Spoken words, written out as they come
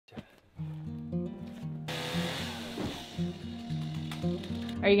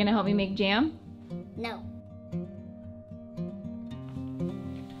Are you gonna help me make jam? No.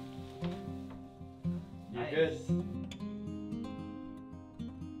 You're good.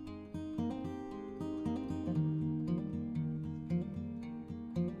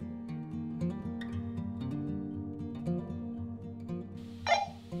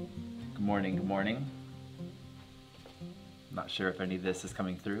 Good morning, good morning. Not sure if any of this is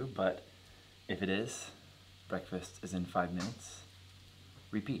coming through, but if it is, breakfast is in 5 minutes.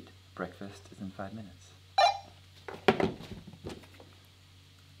 Repeat, breakfast is in 5 minutes.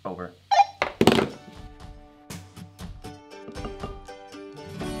 Over.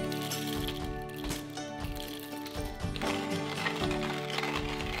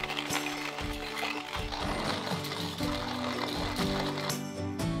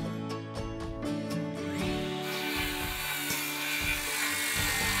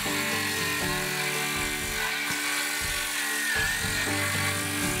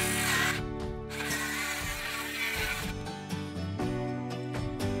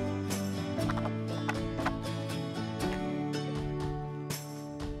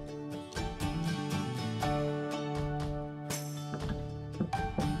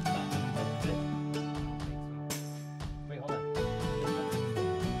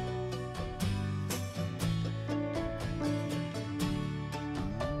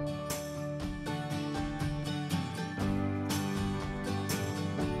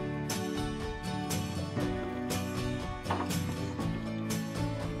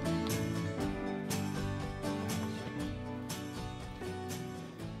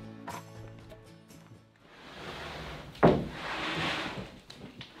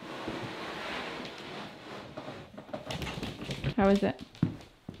 How is it?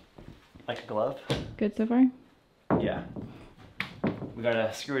 Like a glove? Good so far? Yeah. We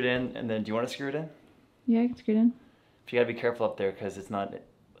gotta screw it in, and then do you want to screw it in? Yeah, I can screw it in. But you gotta be careful up there because it's not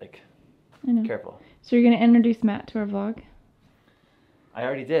like I know. careful. So you're gonna introduce Matt to our vlog? I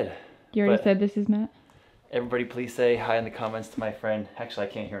already did. You already But- said this is Matt? Everybody please say hi in the comments to my friend. Actually, I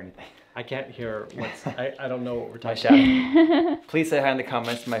can't hear anything. I can't hear what's, I don't know what we're My talking about. shadow. Please say hi in the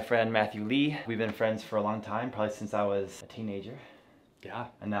comments to my friend Matthew Lee. We've been friends for a long time, probably since I was a teenager. Yeah.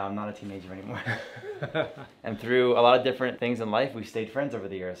 And now I'm not a teenager anymore. And through a lot of different things in life, we've stayed friends over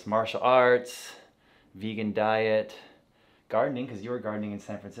the years. Martial arts, vegan diet, gardening, because you were gardening in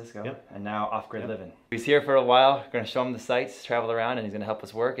San Francisco. Yep. And now off-grid Yep. living. He's here for a while, gonna show him the sights, travel around, and he's gonna help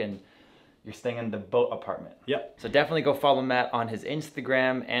us work. And you're staying in the boat apartment. Yep. So definitely go follow Matt on his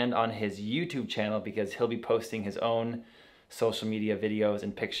Instagram and on his YouTube channel because he'll be posting his own social media videos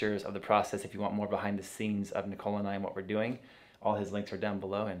and pictures of the process if you want more behind the scenes of Nicole and I and what we're doing. All his links are down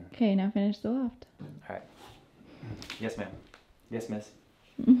below. And Okay, now finish the loft. all right. Yes, ma'am. Yes, miss.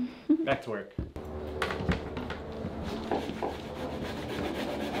 Back to work.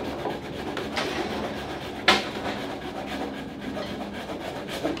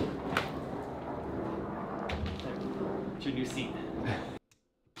 It's your new seat.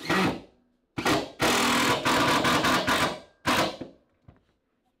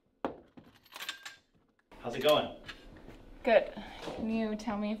 How's it going? Good. Can you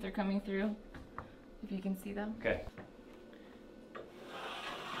tell me if they're coming through? If you can see them? Okay.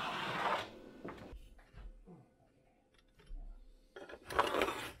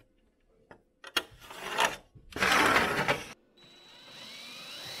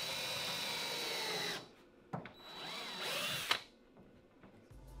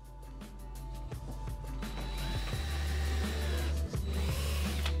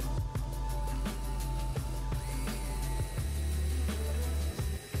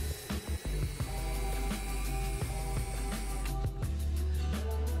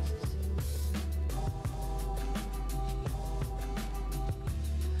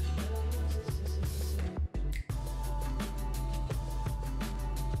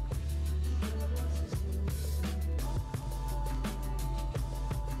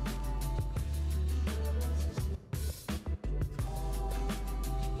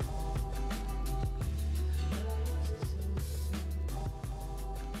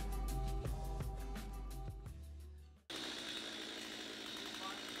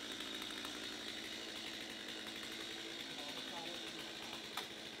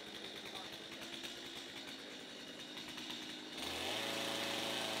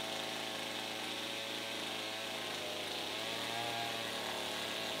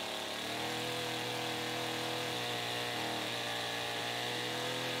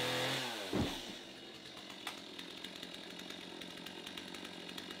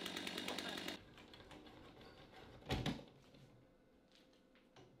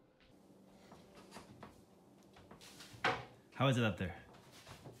 How is it up there?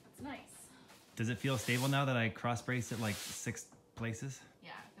 Does it feel stable now that I cross braced it like 6 places? Yeah,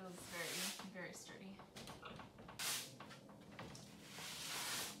 it feels very, very sturdy.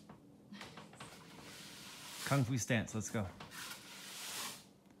 Kung Fu stance, let's go.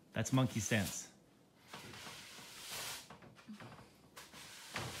 That's monkey stance.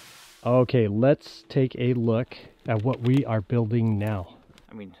 Okay, let's take a look at what we are building now.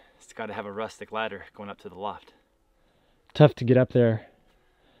 I mean, it's got to have a rustic ladder going up to the loft. Tough to get up there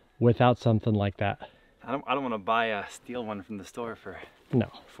without something like that. I don't want to buy a steel one from the store for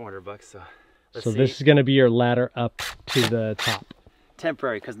No. $400, so let's So see. this is going to be your ladder up to the top.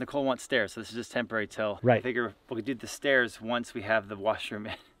 Temporary, because Nicole wants stairs, so this is just temporary till Right. I figure we'll do the stairs once we have the washroom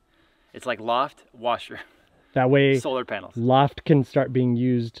in. It's like loft, washroom, That way solar panels, loft can start being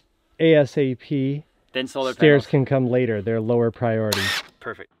used ASAP. then solar Stairs panels. can come later. They're lower priority.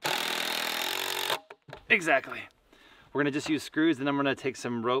 Perfect. Exactly. We're gonna just use screws, and I'm gonna take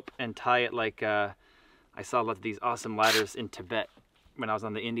some rope and tie it like I saw a lot of these awesome ladders in Tibet when I was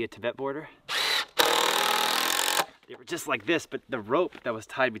on the India-Tibet border. They were just like this, but the rope that was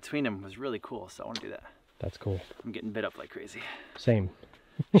tied between them was really cool, so I want to do that. That's cool. I'm getting bit up like crazy. Same.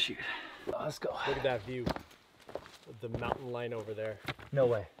 Shoot. Let's go. Look at that view. The mountain line over there. No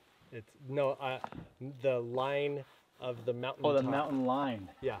way. It's no, the line of the mountain. Oh, the top. mountain line.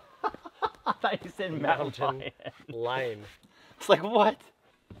 Yeah. I thought you said Mountain line. It's like, what?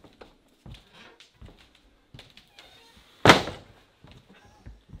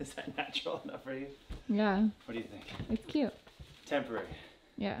 Is that natural enough for you? Yeah, What do you think? it's cute. Temporary.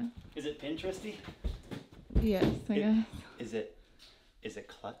 Yeah. Is it Pinteresty? Yes, I guess. Is it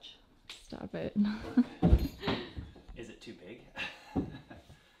clutch? Stop it. Is it too big?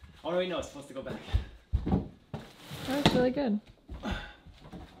 Oh no, wait, no, it's supposed to go back. That's really good. Like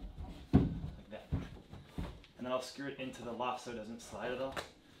that. And then I'll screw it into the loft so it doesn't slide at all.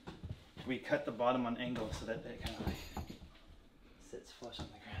 We cut the bottom on angle so that it kind of like sits flush on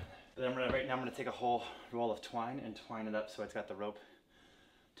the ground. But then right now I'm gonna take a whole roll of twine and twine it up so it's got the rope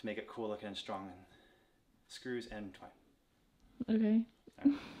to make it cool looking and strong, and screws and twine. Okay.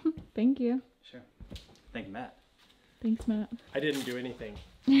 Right. Thank you. Sure. Thank you, Matt. Thanks, Matt. I didn't do anything.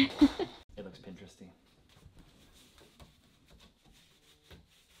 It looks Pinteresty.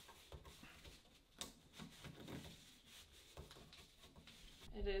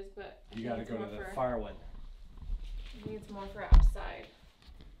 It is, but You gotta go to the far one. It needs more for outside.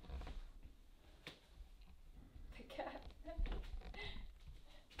 The cat.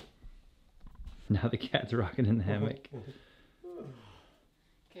 Now the cat's rocking in the hammock.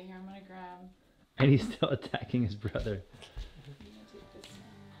 Okay, here I'm gonna grab. And he's still attacking his brother. I'm gonna take this one.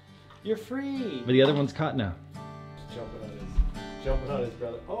 You're free! But the other one's caught now. Jumping on his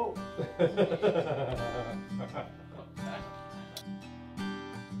brother. Oh!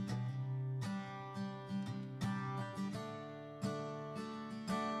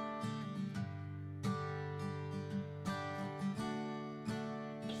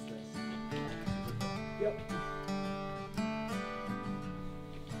 Yep.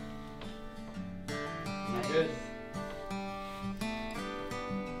 Good.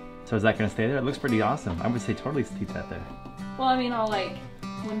 So is that gonna stay there? It looks pretty awesome. I would say totally keep that there. Well, I mean, I'll like,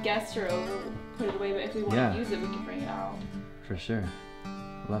 when guests are over, we'll put it away, but if we want Yeah. to use it, we can bring it out. For sure.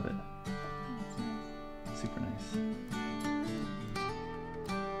 Love it. That's nice. Super nice.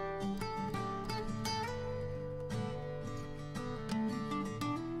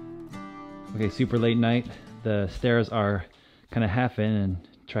 Okay, super late night. The stairs are kind of half in, and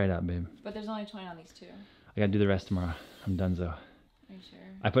try it out, babe. But there's only 20 on these two. I gotta do the rest tomorrow. I'm donezo. Are you sure?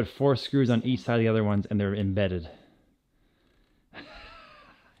 I put 4 screws on each side of the other ones, and they're embedded.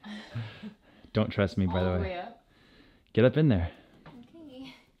 Don't trust me, by All the the way. way up. Get up in there.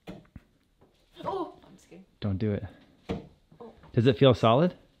 Okay. Oh, I'm just kidding. Don't do it. Oh. Does it feel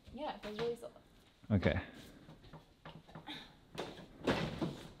solid? Yeah, it feels really solid. Okay.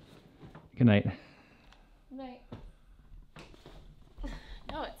 Good night. Right.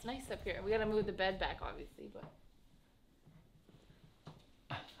 No, it's nice up here. We gotta move the bed back, obviously, but.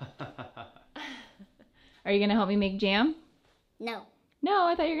 Are you gonna help me make jam? No. No,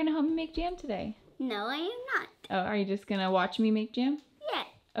 I thought you were gonna help me make jam today. No, I am not. Oh, are you just gonna watch me make jam? Yes.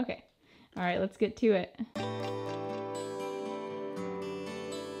 Okay. All right, let's get to it.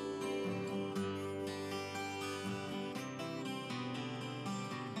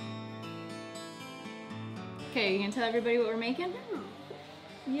 Okay, you gonna tell everybody what we're making? No.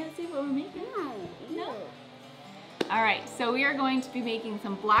 You gonna see what we're making? No. No? All right, so we are going to be making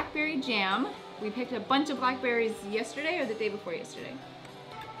some blackberry jam. We picked a bunch of blackberries yesterday or the day before yesterday?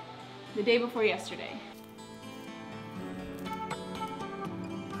 The day before yesterday.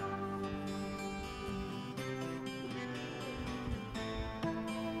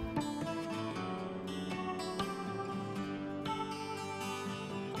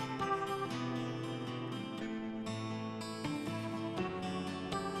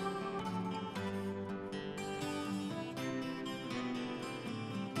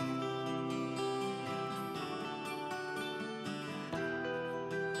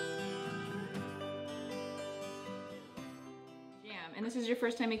 And this is your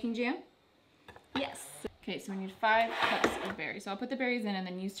first time making jam? Yes. Okay, so we need 5 cups of berries. So I'll put the berries in and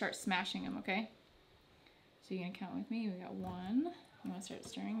then you start smashing them, okay? So you're gonna count with me. We got 1. You wanna start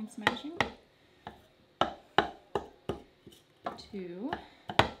stirring and smashing? 2,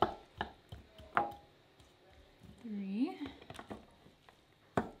 3,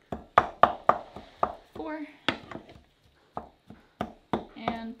 4,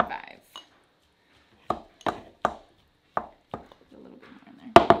 and 5. Put a little bit more in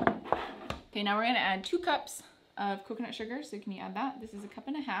there. Okay, now we're gonna add 2 cups of coconut sugar. So can you add that? This is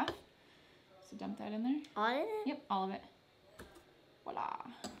 1.5 cups. So dump that in there. All of it? Yep, all of it. Voila.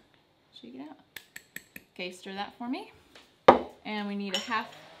 Shake it out. Okay, stir that for me. And we need 1/2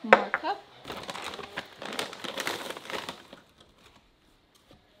 more cup.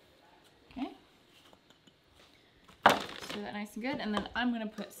 Okay. Stir that nice and good. And then I'm gonna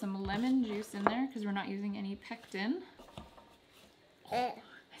put some lemon juice in there because we're not using any pectin.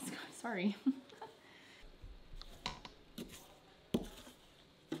 Sorry.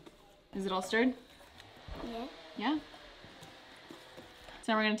 Is it all stirred? Yeah. Yeah?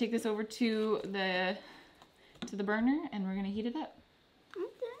 So now we're gonna take this over to the burner and we're gonna heat it up.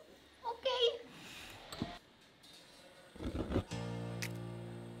 Okay.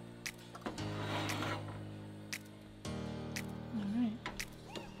 All right.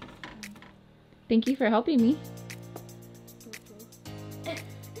 Thank you for helping me.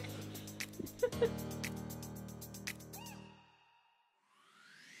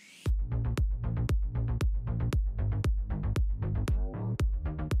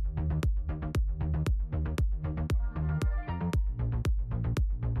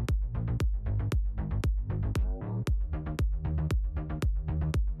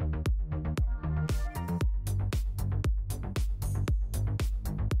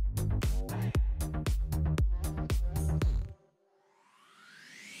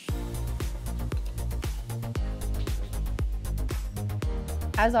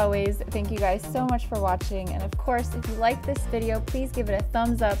 As always, thank you guys so much for watching, and of course, if you like this video, please give it a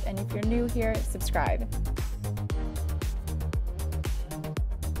thumbs up, and if you're new here, subscribe.